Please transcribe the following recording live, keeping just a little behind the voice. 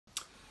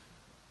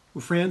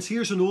Well, friends,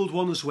 here's an old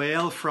one as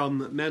well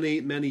from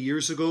many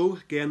years ago.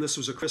 Again, this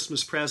was a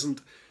Christmas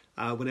present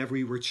whenever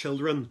we were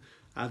children.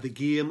 The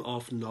Game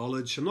of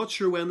Knowledge. I'm not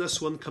sure when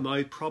this one came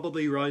out,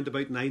 probably around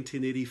about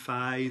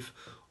 1985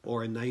 or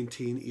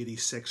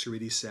 1986 or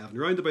 87.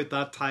 Around about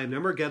that time. I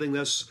remember getting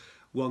this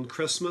one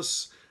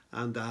Christmas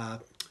and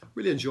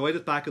really enjoyed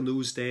it back in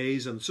those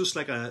days. And it's just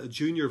like a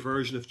junior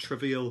version of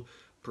Trivial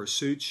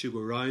Pursuit. You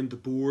go around the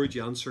board,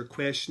 you answer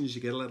questions,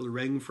 you get a little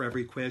ring for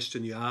every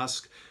question you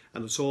ask.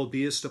 And it's all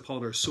based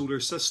upon our solar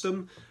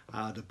system,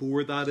 the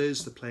board that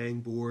is, the playing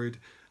board.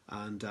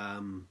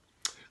 And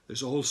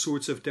there's all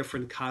sorts of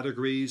different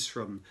categories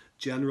from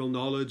general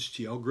knowledge,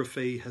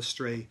 geography,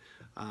 history,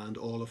 and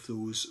all of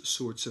those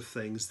sorts of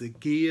things. The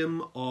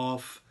Game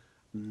of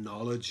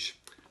Knowledge,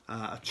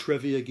 a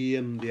trivia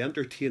game, the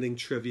entertaining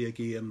trivia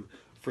game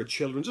for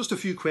children. Just a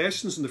few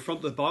questions in the front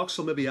of the box.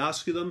 I'll maybe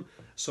ask you them.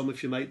 Some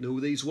of you might know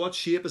these. What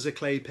shape is a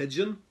clay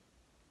pigeon?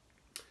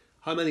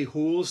 How many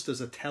holes does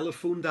a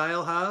telephone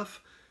dial have?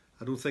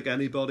 I don't think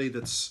anybody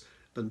that's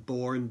been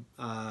born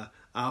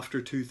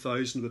after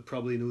 2000 would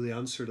probably know the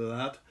answer to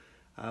that.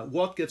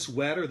 What gets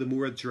wetter the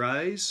more it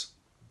dries?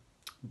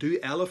 Do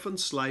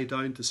elephants lie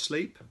down to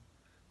sleep?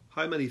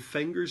 How many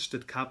fingers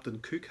did Captain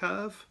Cook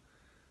have?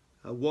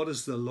 What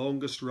is the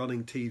longest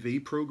running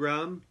TV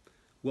programme?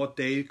 What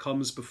day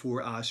comes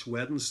before Ash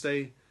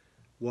Wednesday?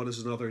 What is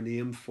another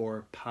name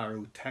for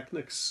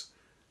pyrotechnics?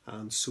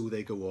 And so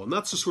they go on.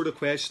 That's the sort of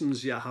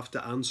questions you have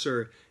to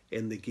answer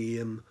in the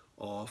Game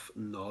of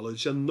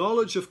Knowledge. And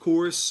knowledge, of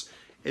course,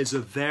 is a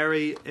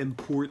very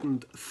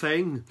important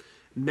thing.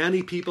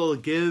 Many people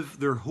give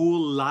their whole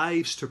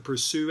lives to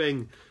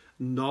pursuing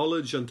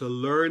knowledge and to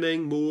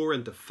learning more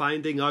and to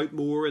finding out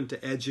more and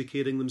to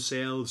educating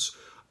themselves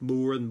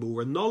more and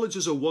more. And knowledge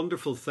is a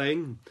wonderful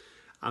thing,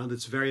 and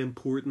it's very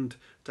important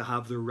to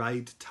have the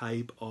right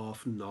type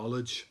of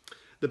knowledge.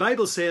 The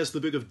Bible says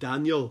in the book of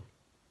Daniel,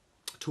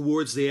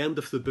 towards the end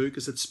of the book,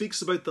 as it speaks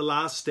about the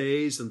last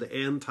days and the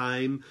end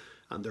time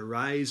and the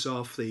rise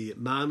of the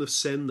man of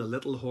sin, the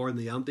little horn,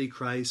 the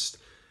Antichrist,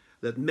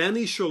 that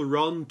many shall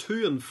run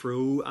to and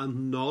fro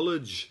and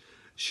knowledge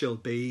shall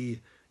be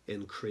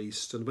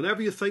increased. And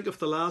whenever you think of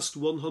the last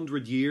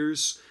 100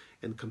 years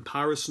in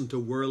comparison to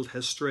world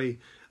history,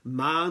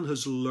 man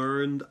has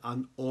learned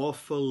an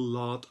awful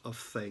lot of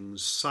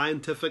things,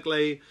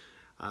 scientifically,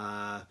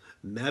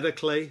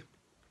 medically,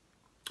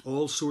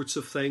 all sorts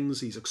of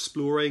things. He's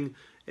exploring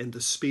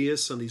into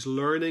space and he's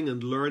learning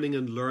and learning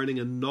and learning,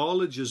 and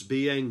knowledge is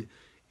being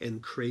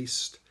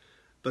increased.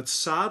 But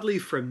sadly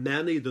for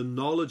many, the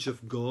knowledge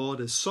of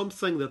God is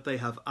something that they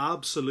have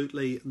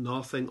absolutely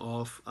nothing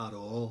of at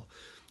all.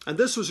 And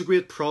this was a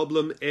great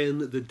problem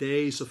in the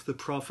days of the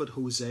prophet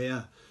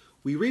Hosea.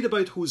 We read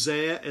about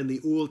Hosea in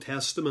the Old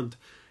Testament.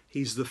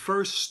 He's the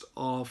first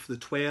of the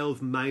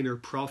 12 minor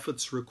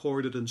prophets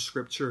recorded in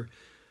Scripture.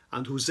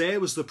 And Hosea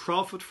was the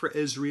prophet for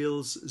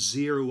Israel's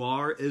 0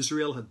 hour.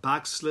 Israel had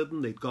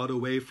backslidden, they'd got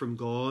away from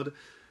God.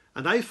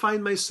 And I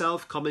find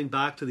myself coming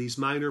back to these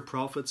minor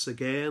prophets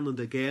again and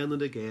again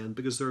and again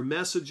because their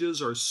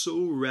messages are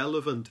so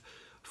relevant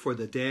for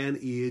the day and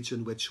age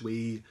in which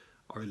we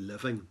are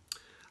living.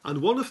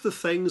 And one of the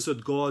things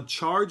that God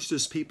charged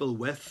his people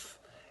with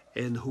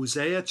in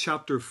Hosea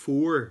chapter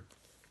 4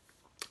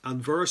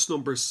 and verse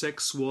number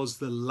 6 was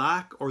the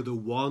lack or the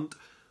want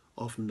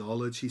of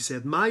knowledge. He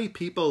said, "My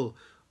people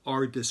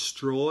are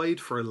destroyed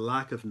for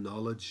lack of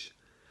knowledge.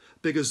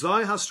 Because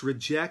thou hast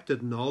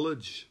rejected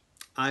knowledge,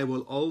 I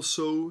will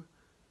also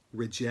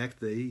reject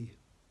thee.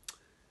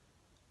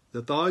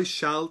 That thou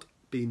shalt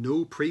be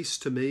no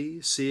priest to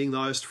me, seeing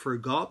thou hast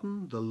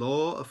forgotten the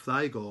law of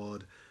thy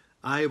God,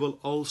 I will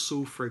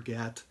also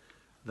forget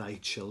thy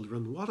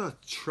children." What a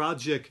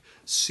tragic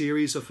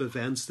series of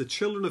events the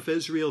children of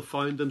Israel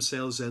found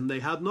themselves in.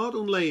 They had not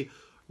only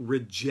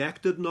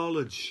rejected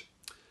knowledge,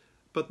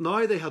 but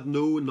now they had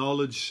no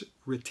knowledge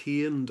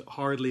retained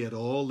hardly at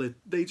all.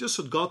 They just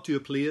had got to a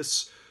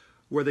place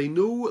where they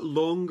no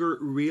longer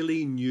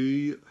really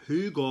knew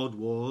who God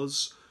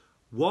was,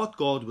 what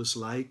God was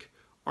like,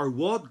 or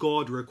what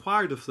God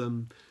required of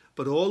them,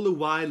 but all the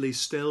while they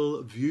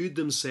still viewed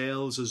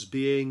themselves as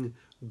being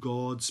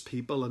God's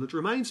people. And it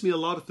reminds me a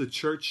lot of the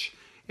church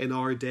in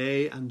our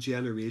day and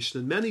generation.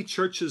 In many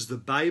churches, the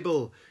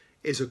Bible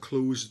is a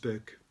closed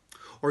book.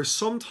 Or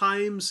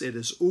sometimes it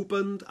is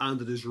opened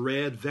and it is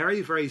read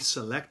very, very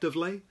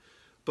selectively,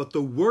 but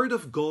the Word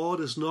of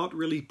God is not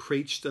really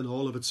preached in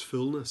all of its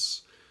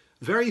fullness.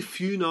 Very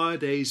few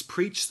nowadays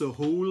preach the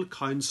whole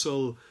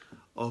counsel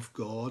of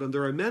God, and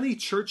there are many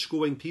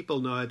church-going people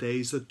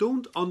nowadays that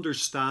don't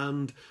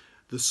understand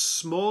the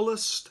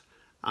smallest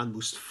and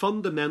most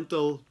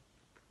fundamental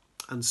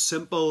and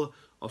simple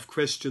of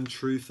Christian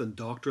truth and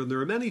doctrine.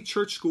 There are many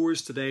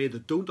churchgoers today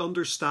that don't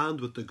understand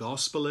what the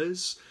gospel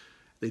is.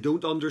 They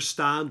don't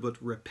understand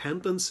what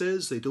repentance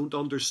is. They don't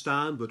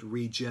understand what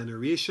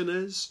regeneration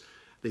is.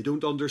 They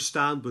don't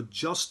understand what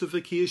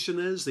justification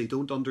is. They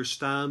don't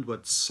understand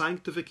what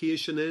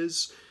sanctification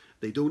is.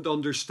 They don't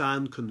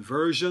understand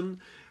conversion.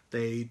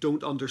 They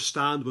don't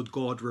understand what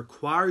God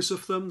requires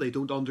of them. They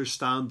don't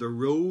understand the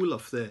role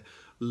of the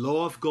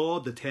law of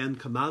God, the 10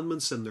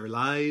 Commandments in their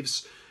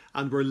lives.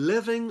 And we're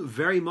living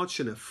very much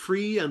in a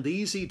free and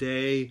easy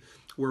day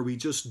where we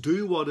just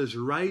do what is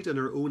right in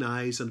our own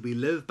eyes and we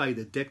live by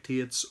the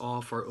dictates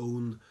of our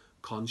own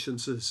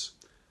consciences.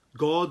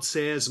 God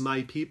says,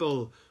 my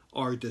people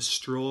are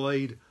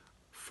destroyed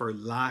for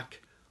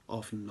lack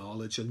of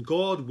knowledge. And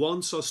God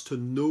wants us to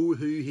know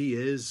who he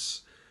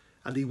is.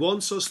 And he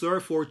wants us,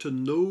 therefore, to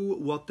know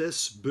what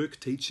this book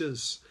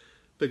teaches.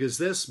 Because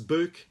this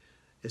book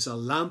is a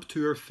lamp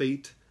to our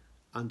feet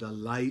and a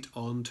light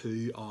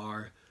unto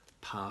our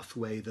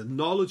pathway. The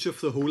Knowledge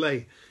of the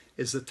Holy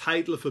is the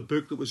title of a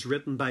book that was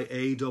written by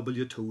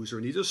A.W. Tozer.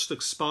 And he just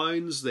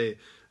expounds the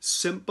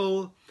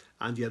simple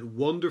and yet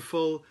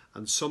wonderful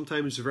and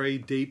sometimes very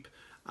deep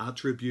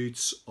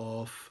attributes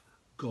of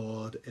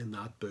God in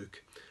that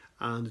book.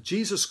 And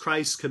Jesus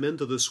Christ came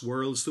into this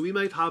world so we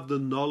might have the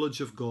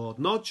knowledge of God,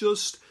 not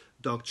just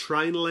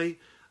doctrinally,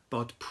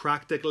 but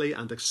practically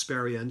and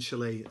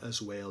experientially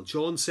as well.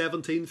 John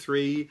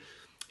 17:3,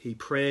 he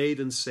prayed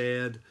and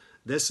said,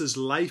 this is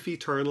life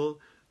eternal,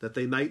 that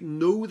they might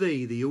know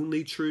thee, the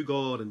only true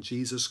God, and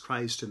Jesus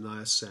Christ whom thou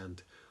hast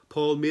sent.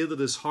 Paul made it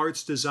his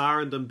heart's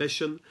desire and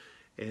ambition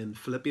in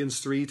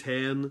Philippians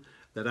 3:10,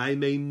 that I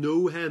may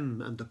know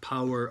him and the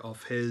power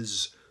of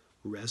his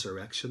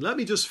resurrection. Let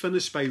me just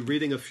finish by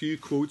reading a few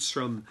quotes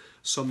from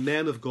some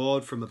men of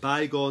God from a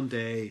bygone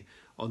day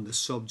on the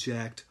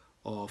subject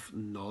of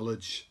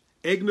knowledge.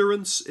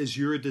 Ignorance is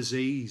your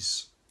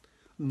disease.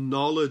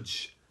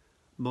 Knowledge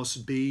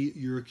must be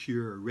your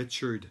cure.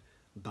 Richard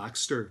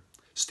Baxter.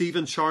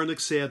 Stephen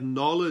Charnock said,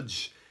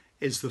 knowledge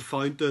is the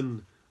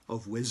fountain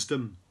of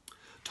wisdom.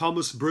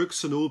 Thomas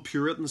Brooks, an old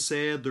Puritan,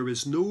 said, there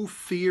is no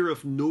fear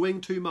of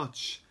knowing too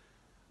much,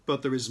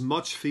 but there is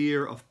much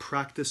fear of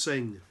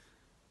practicing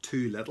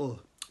too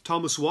little.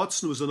 Thomas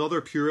Watson was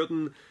another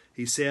Puritan.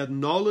 He said,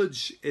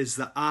 knowledge is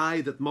the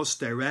eye that must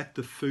direct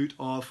the foot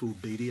of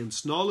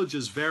obedience. Knowledge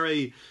is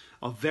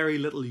of very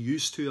little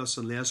use to us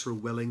unless we're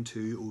willing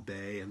to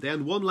obey. And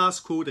then one last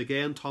quote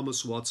again,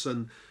 Thomas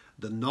Watson,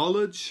 the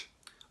knowledge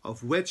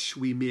of which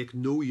we make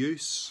no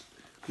use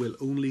will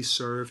only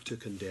serve to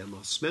condemn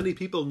us. Many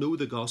people know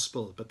the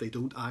gospel, but they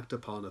don't act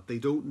upon it. They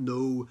don't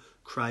know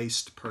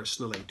Christ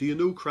personally. Do you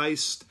know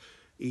Christ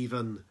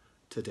even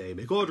today?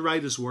 May God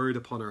write his word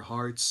upon our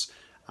hearts,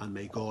 and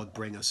may God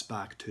bring us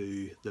back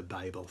to the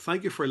Bible.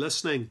 Thank you for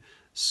listening.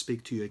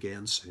 Speak to you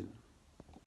again soon.